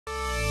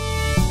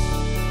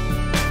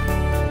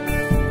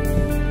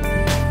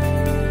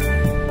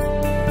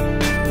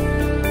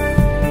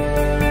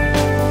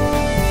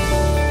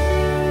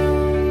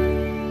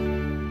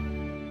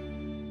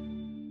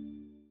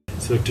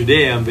So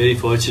today I'm very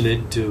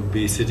fortunate to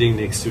be sitting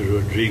next to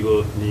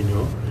Rodrigo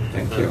Niño.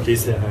 Thank you.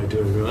 Please say hi to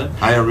everyone.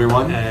 Hi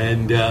everyone.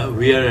 And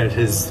we are at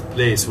his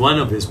place, one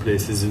of his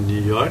places in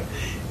New York.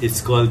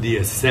 It's called the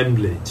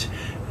Assemblage.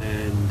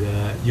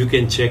 And you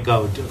can check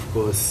out, of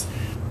course,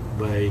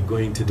 by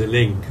going to the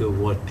link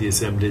of what the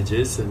Assemblage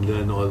is and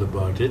learn all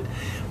about it.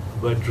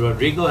 But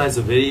Rodrigo has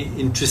a very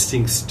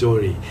interesting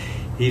story.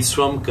 He's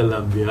from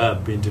Colombia.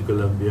 I've been to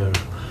Colombia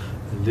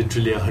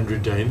literally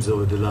 100 times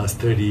over the last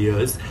 30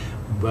 years.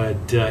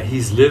 But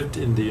he's lived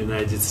in the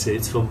United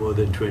States for more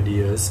than 20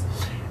 years.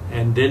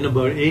 And then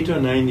about 8 or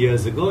 9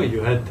 years ago,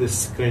 you had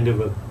this kind of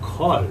a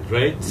call,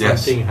 right?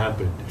 Yes. Something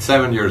happened.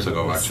 7 years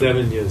ago, actually.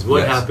 7 years.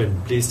 What Yes.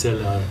 happened? Please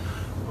tell our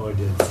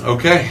audience.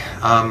 Okay.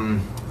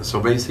 So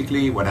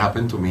basically what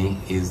happened to me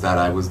is that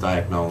I was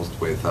diagnosed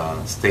with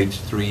stage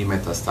 3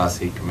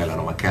 metastatic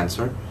melanoma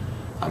cancer.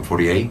 I'm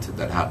 48.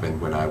 That happened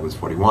when I was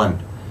 41.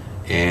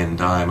 And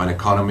I'm an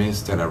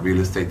economist and a real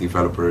estate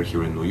developer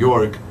here in New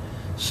York.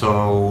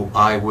 So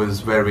I was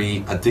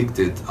very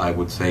addicted, I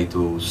would say,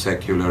 to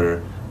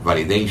secular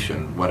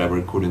validation. Whatever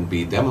couldn't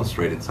be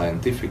demonstrated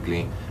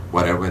scientifically,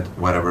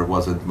 whatever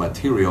wasn't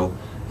material,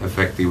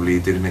 effectively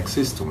didn't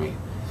exist to me.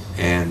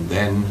 And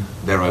then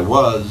there I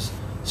was,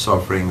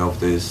 suffering of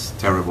this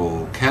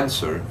terrible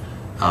cancer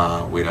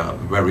with a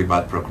very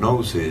bad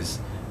prognosis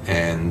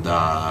and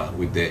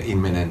with the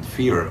imminent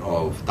fear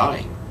of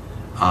dying.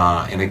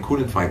 And I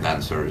couldn't find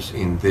answers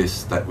in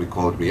this that we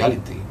call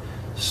reality.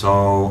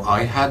 So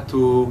I had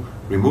to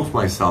remove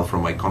myself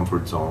from my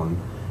comfort zone,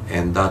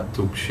 and that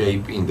took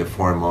shape in the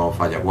form of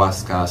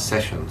ayahuasca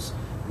sessions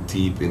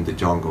deep in the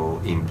jungle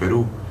in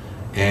Peru.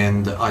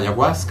 And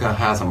ayahuasca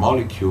has a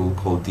molecule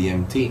called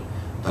DMT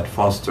that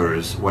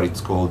fosters what it's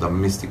called a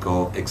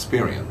mystical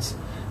experience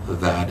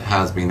that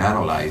has been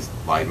analyzed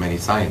by many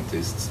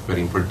scientists, but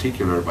in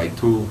particular by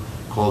two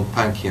called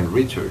Pankey and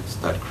Richards,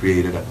 that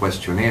created a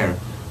questionnaire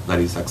that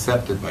is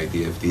accepted by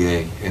the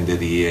FDA and the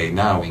DEA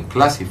now in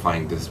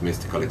classifying this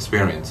mystical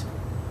experience.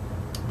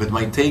 But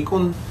my take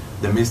on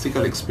the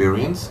mystical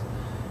experience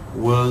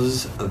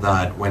was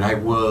that when I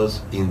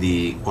was in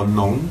the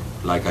unknown,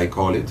 like I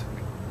call it,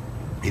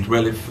 it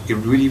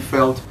really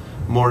felt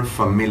more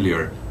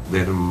familiar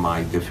than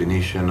my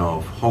definition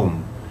of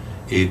home.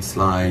 It's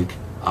like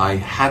I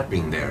had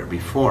been there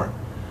before.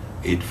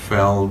 It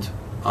felt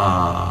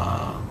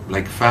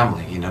like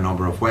family in a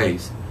number of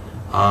ways.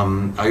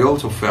 I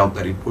also felt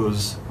that it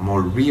was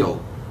more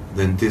real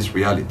than this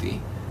reality.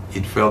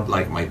 It felt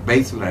like my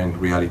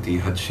baseline reality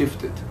had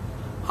shifted.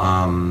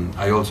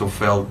 I also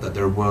felt that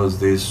there was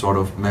this sort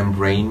of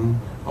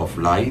membrane of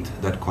light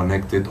that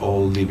connected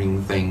all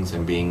living things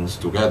and beings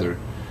together.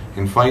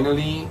 And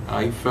finally,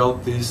 I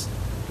felt this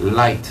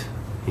light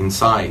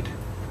inside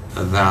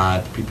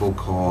that people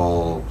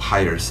call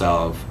higher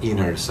self,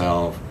 inner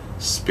self,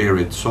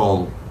 spirit,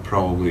 soul,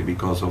 probably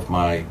because of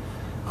my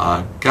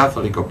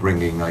Catholic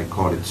upbringing. I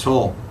call it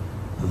soul,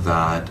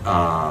 that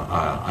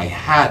I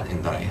had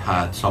and that I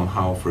had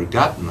somehow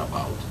forgotten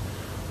about.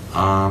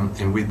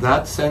 And with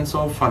that sense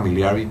of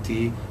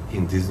familiarity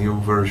in this new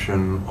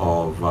version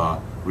of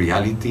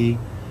reality,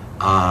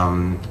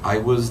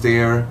 I was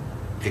there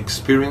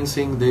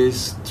experiencing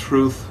this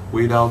truth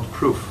without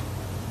proof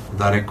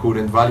that I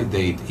couldn't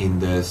validate in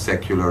the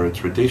secular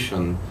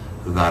tradition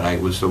that I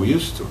was so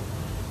used to.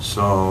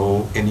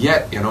 So, and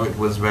yet, it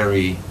was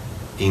very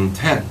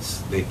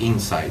intense, the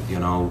insight,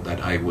 that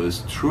I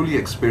was truly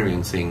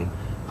experiencing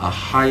a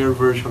higher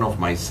version of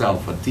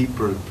myself, a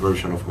deeper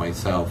version of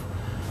myself,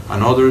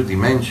 another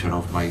dimension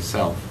of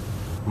myself,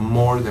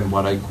 more than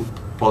what I could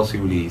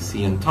possibly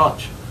see and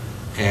touch.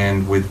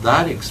 And with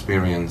that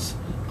experience,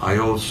 I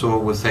also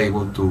was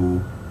able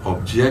to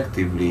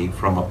objectively,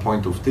 from a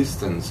point of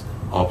distance,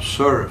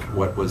 observe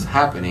what was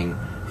happening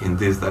in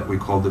this that we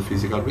call the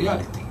physical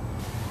reality.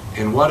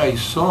 And what I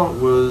saw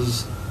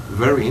was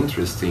very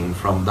interesting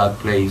from that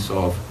place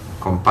of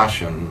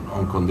compassion,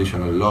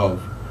 unconditional love,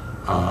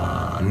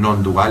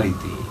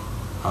 non-duality,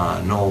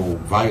 no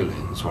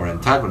violence or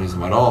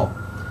antagonism at all.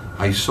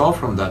 I saw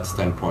from that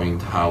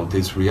standpoint how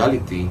this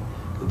reality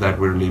that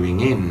we're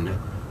living in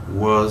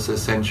was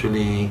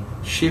essentially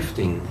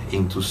shifting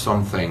into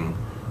something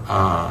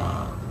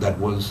that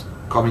was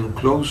coming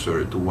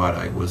closer to what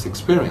I was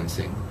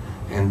experiencing.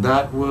 And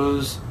that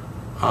was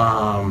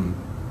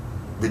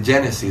the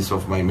genesis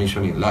of my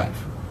mission in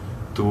life,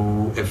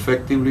 to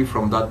effectively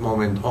from that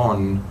moment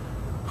on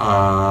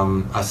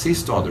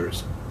assist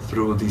others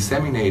through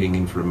disseminating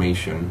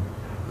information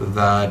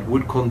that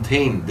would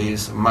contain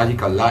these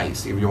magical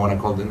lies, if you want to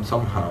call them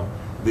somehow,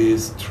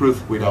 this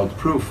truth without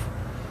proof,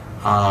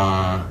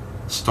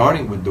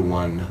 starting with the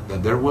one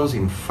that there was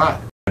in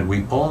fact that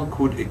we all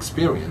could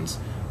experience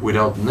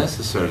without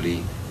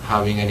necessarily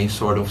having any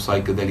sort of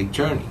psychedelic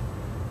journey,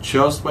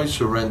 just by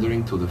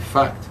surrendering to the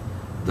fact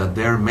that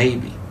there may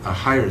be a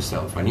higher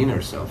self, an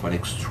inner self, an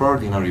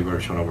extraordinary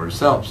version of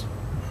ourselves.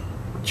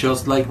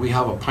 Just like we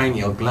have a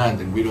pineal gland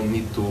and we don't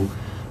need to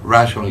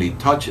rationally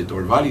touch it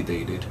or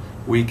validate it,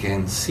 we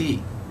can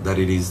see that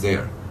it is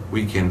there.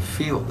 We can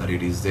feel that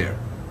it is there.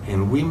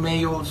 And we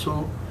may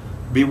also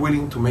be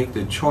willing to make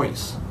the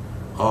choice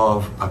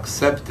of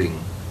accepting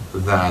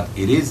that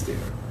it is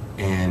there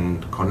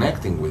and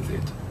connecting with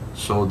it,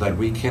 so that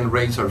we can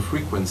raise our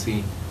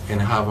frequency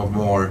and have a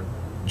more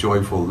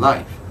joyful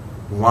life,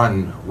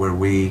 one where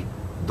we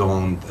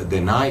don't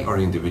deny our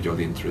individual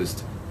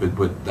interest, but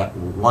with that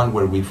one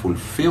where we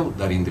fulfill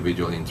that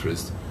individual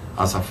interest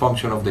as a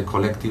function of the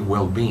collective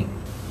well-being.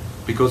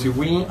 Because if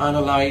we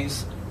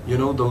analyze,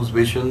 those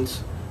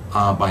visions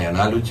by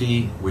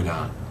analogy with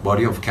a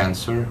body of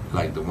cancer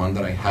like the one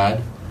that I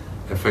had,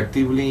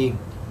 effectively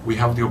we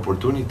have the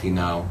opportunity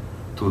now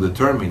to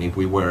determine, if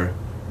we were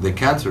the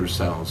cancer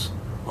cells,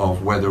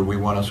 of whether we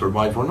want to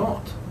survive or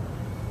not.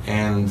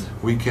 And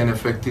we can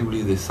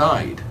effectively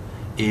decide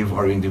if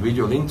our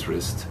individual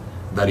interest,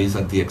 that is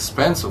at the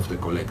expense of the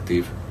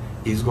collective,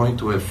 is going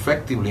to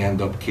effectively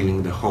end up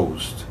killing the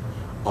host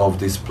of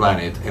this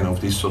planet and of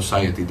this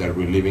society that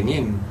we're living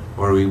in,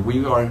 or if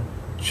we are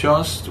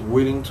just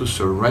willing to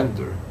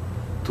surrender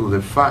to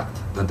the fact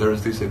that there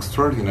is this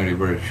extraordinary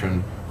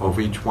version of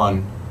each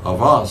one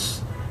of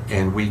us,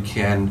 and we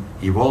can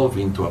evolve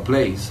into a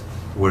place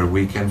where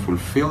we can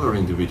fulfill our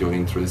individual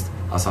interest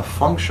as a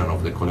function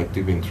of the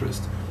collective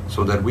interest,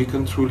 so that we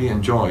can truly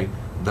enjoy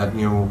that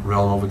new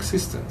realm of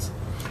existence.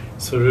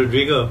 So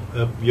Rodrigo,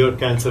 you're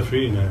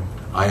cancer-free now.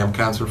 I am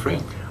cancer-free.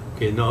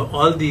 Okay, now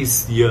all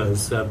these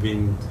years I've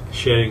been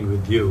sharing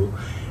with you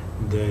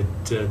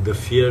that the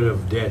fear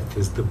of death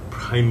is the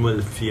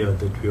primal fear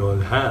that we all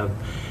have,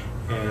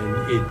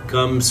 and it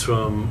comes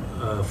from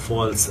a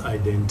false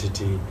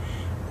identity,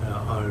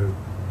 our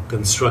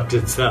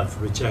constructed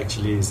self, which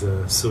actually is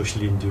a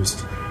socially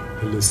induced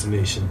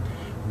hallucination.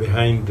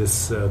 Behind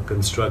this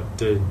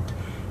constructed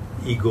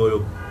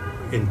ego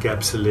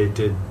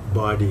encapsulated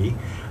body,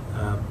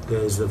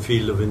 there's a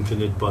field of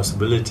infinite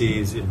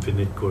possibilities,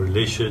 infinite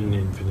correlation,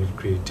 infinite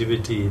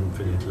creativity,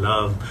 infinite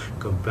love,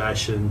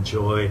 compassion,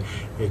 joy,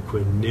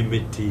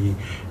 equanimity,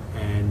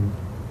 and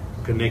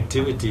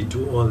connectivity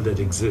to all that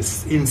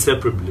exists,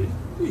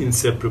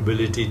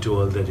 inseparability to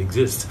all that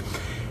exists.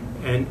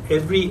 And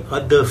every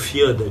other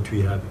fear that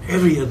we have,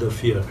 every other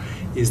fear,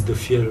 is the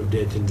fear of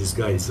death in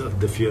disguise,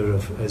 of the fear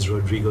of, as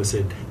Rodrigo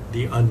said,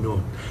 the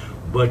unknown.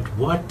 But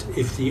what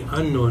if the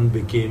unknown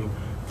became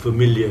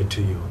familiar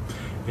to you?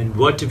 And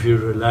what if you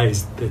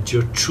realized that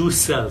your true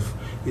self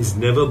is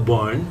never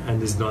born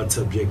and is not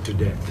subject to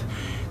death?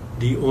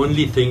 The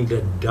only thing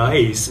that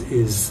dies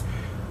is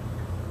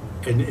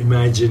an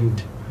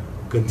imagined,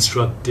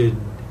 constructed,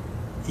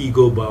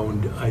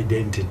 ego-bound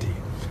identity.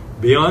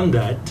 Beyond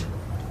that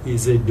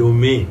is a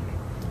domain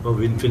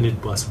of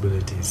infinite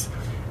possibilities.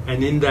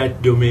 And in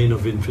that domain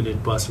of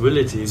infinite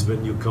possibilities,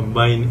 when you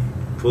combine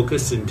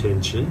focused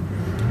intention,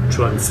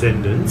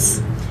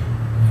 transcendence,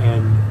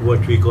 and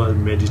what we call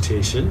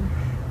meditation,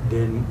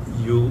 then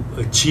you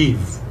achieve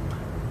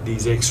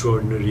these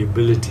extraordinary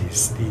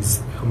abilities,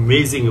 these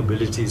amazing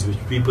abilities which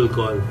people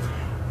call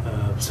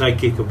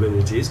psychic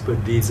abilities,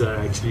 but these are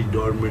actually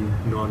dormant,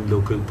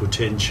 non-local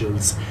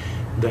potentials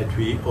that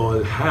we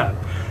all have.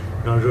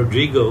 Now,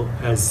 Rodrigo,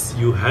 as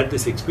you had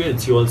this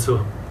experience, you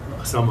also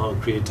somehow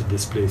created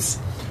this place,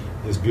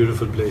 this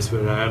beautiful place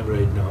where I am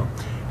right now.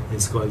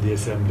 It's called the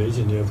Assemblage,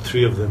 and you have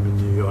 3 of them in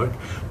New York.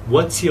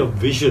 What's your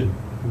vision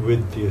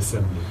with the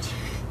Assemblage?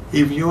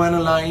 If you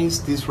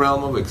analyze this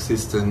realm of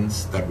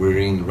existence that we're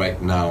in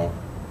right now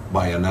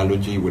by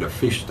analogy with a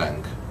fish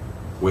tank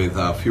with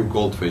a few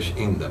goldfish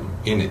in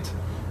it,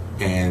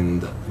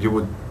 and you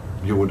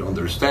would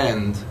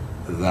understand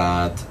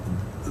that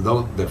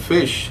though the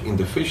fish in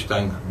the fish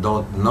tank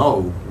don't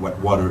know what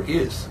water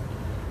is,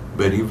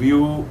 but if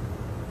you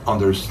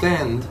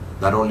understand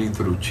that only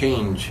through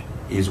change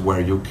is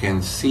where you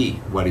can see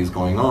what is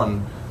going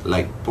on,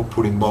 like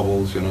putting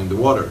bubbles in the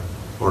water,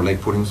 or like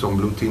putting some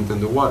blue tint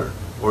in the water,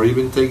 or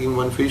even taking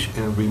one fish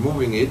and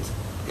removing it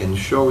and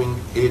showing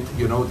it,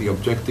 the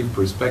objective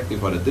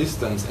perspective at a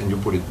distance, and you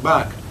put it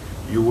back,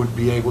 you would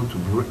be able to,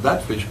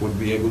 that fish would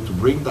be able to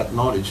bring that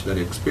knowledge, that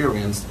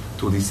experience,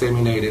 to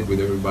disseminate it with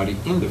everybody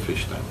in the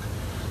fish tank.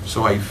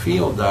 So I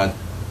feel that,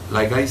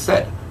 like I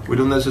said, we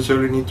don't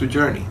necessarily need to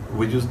journey.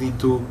 We just need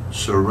to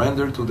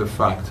surrender to the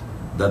fact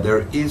that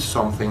there is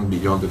something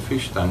beyond the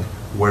fish tank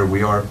where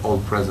we are all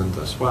present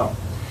as well.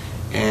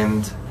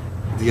 And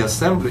the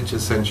assemblage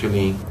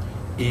essentially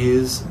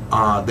is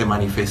the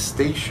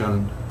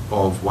manifestation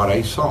of what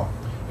I saw.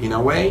 In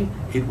a way,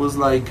 it was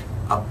like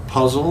a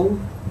puzzle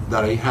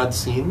that I had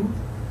seen,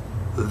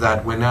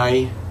 that when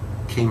I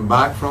came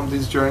back from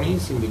these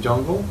journeys in the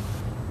jungle,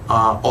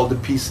 all the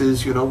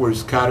pieces, were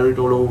scattered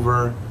all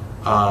over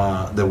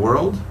the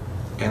world,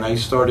 and I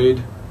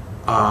started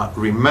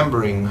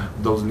remembering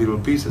those little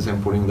pieces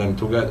and putting them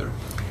together.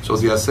 So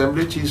the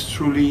assemblage is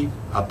truly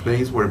a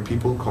place where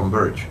people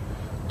converge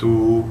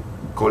to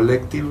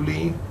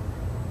collectively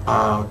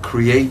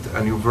create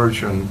a new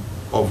version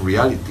of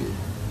reality.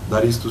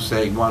 That is to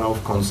say, one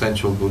of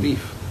consensual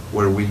belief,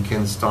 where we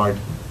can start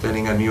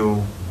telling a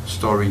new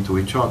story to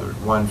each other,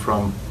 one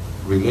from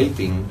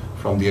relating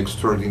from the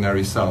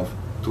extraordinary self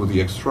to the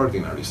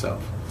extraordinary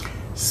self.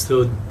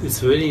 So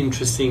it's a very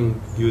interesting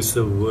use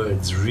of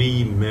words,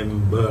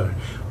 remember,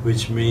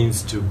 which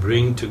means to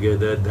bring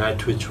together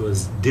that which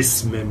was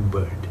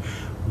dismembered.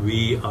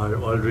 We are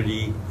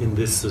already in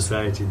this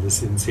society,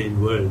 this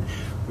insane world,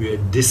 we are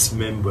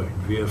dismembered,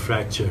 we are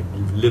fractured,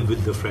 we live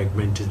with the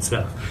fragmented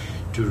self.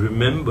 To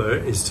remember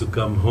is to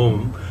come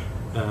home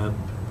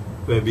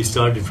where we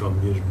started from.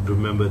 You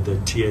remember the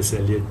T.S.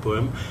 Eliot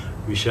poem,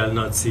 we shall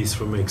not cease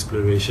from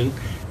exploration,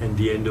 and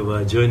the end of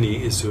our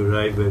journey is to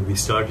arrive where we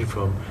started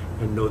from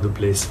and know the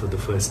place for the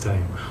first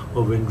time.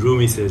 Or when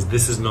Rumi says,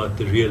 this is not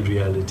the real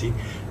reality,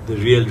 the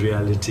real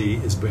reality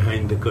is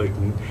behind the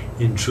curtain.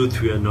 In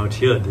truth, we are not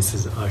here. This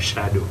is our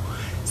shadow.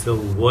 So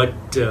what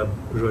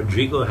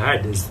Rodrigo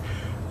had is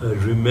a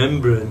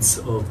remembrance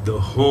of the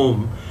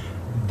home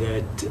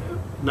that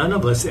none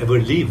of us ever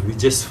leave. We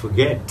just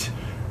forget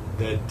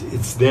that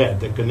it's there.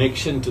 The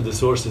connection to the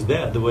source is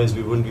there. Otherwise,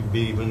 we wouldn't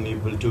be even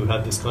able to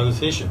have this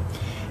conversation.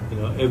 You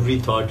know, every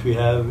thought we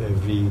have,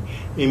 every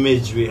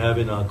image we have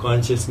in our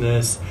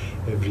consciousness,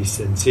 every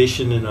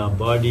sensation in our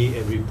body,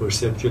 every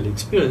perceptual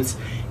experience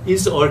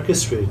is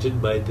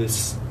orchestrated by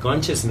this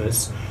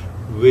consciousness,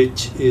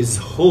 which is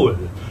whole,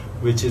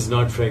 which is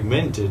not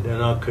fragmented,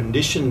 and our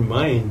conditioned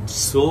mind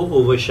so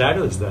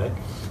overshadows that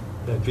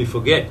we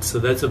forget. So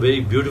that's a very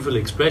beautiful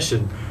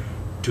expression,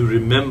 to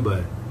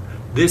remember.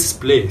 This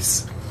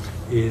place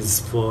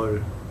is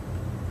for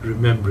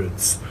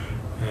remembrance,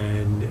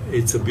 and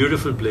it's a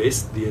beautiful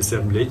place, the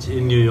assemblage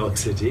in New York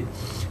City.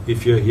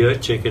 If you're here,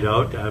 check it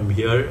out. I'm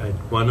here at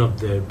one of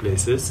their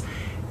places.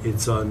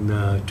 It's on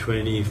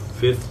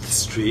 25th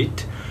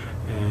Street,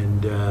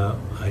 and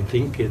I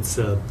think it's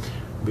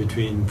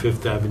between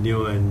 5th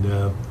Avenue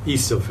and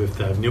east of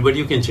 5th Avenue, but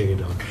you can check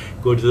it out.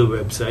 Go to the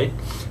website,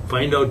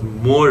 find out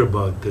more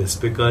about this,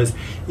 because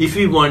if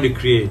we want to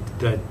create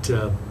that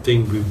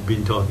thing we've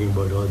been talking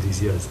about all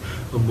these years,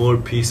 a more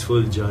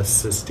peaceful, just,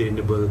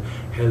 sustainable,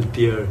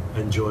 healthier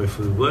and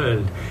joyful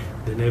world,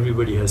 then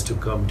everybody has to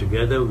come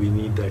together. We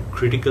need that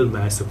critical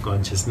mass of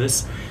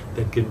consciousness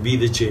that can be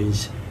the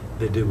change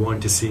that they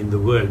want to see in the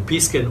world.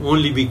 Peace can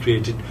only be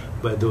created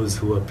by those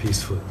who are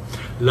peaceful.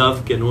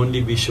 Love can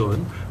only be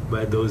shown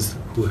by those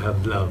who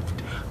have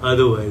loved.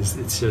 Otherwise,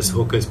 it's just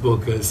hocus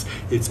pocus,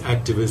 it's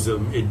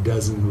activism, it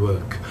doesn't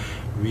work.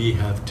 We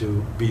have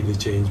to be the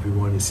change we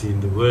want to see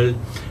in the world.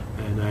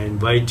 And I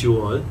invite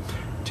you all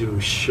to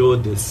show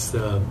this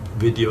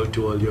video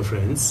to all your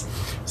friends.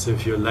 So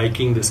if you're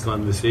liking this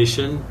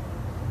conversation,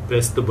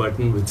 press the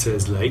button which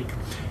says like,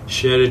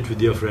 share it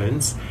with your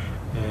friends,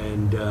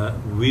 and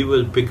we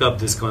will pick up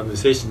this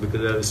conversation,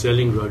 because I was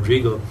telling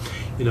Rodrigo,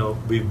 you know,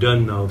 we've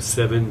done now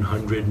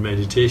 700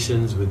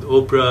 meditations with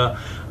Oprah.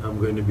 I'm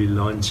going to be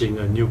launching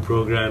a new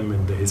program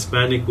in the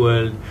Hispanic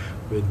world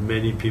with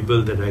many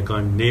people that I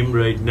can't name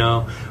right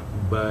now,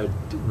 but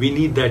we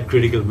need that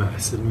critical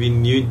mass, and we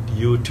need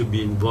you to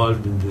be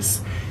involved in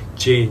this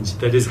change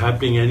that is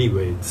happening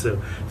anyway. It's a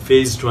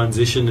phase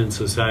transition in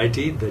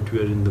society that we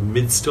are in the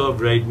midst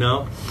of right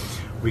now.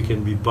 We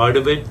can be part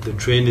of it. The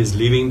train is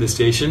leaving the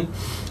station,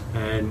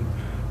 and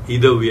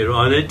either we are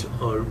on it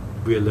or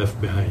we are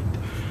left behind.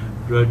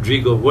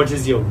 Rodrigo, what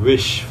is your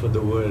wish for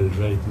the world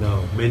right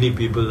now? Many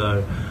people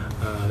are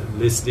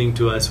listening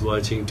to us,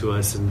 watching to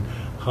us, and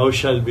how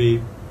shall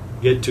we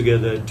get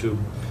together to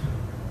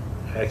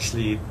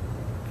actually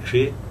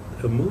create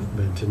a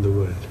movement in the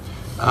world?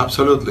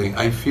 Absolutely.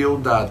 I feel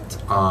that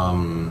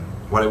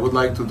what I would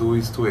like to do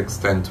is to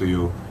extend to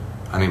you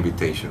an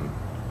invitation.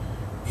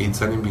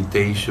 It's an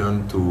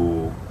invitation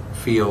to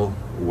feel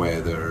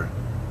whether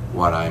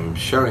what I'm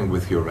sharing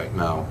with you right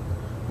now,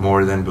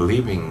 more than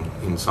believing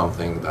in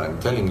something that I'm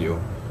telling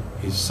you,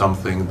 is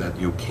something that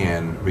you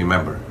can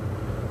remember,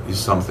 is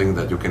something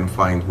that you can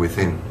find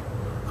within.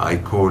 I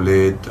call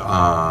it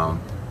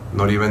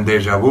not even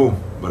deja vu,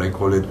 but I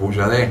call it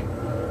vujade,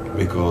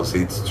 because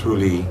it's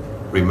truly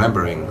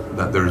remembering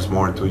that there's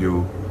more to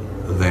you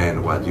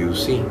than what you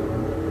see.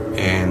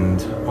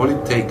 And all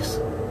it takes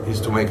is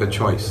to make a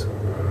choice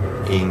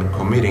in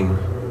committing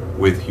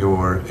with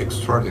your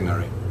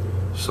extraordinary,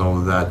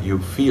 so that you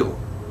feel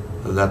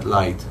that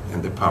light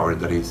and the power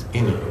that is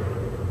in you.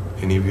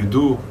 And if you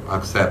do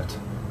accept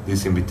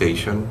this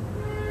invitation,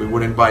 we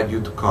would invite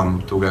you to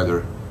come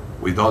together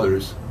with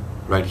others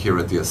right here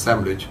at the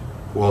assemblage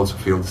who also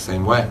feel the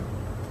same way.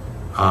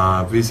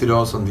 Visit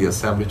us on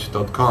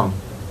theassemblage.com,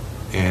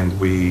 and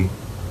we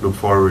look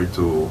forward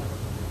to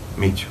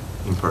meet you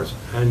in person.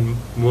 And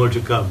more to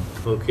come,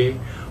 okay?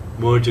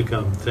 More to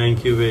come.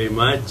 Thank you very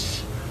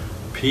much.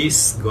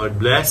 Peace, God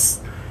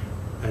bless,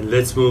 and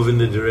let's move in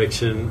the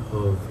direction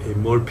of a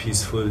more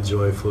peaceful,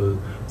 joyful,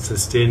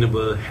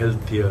 sustainable,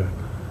 healthier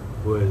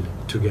world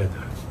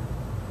together.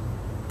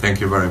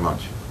 Thank you very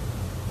much.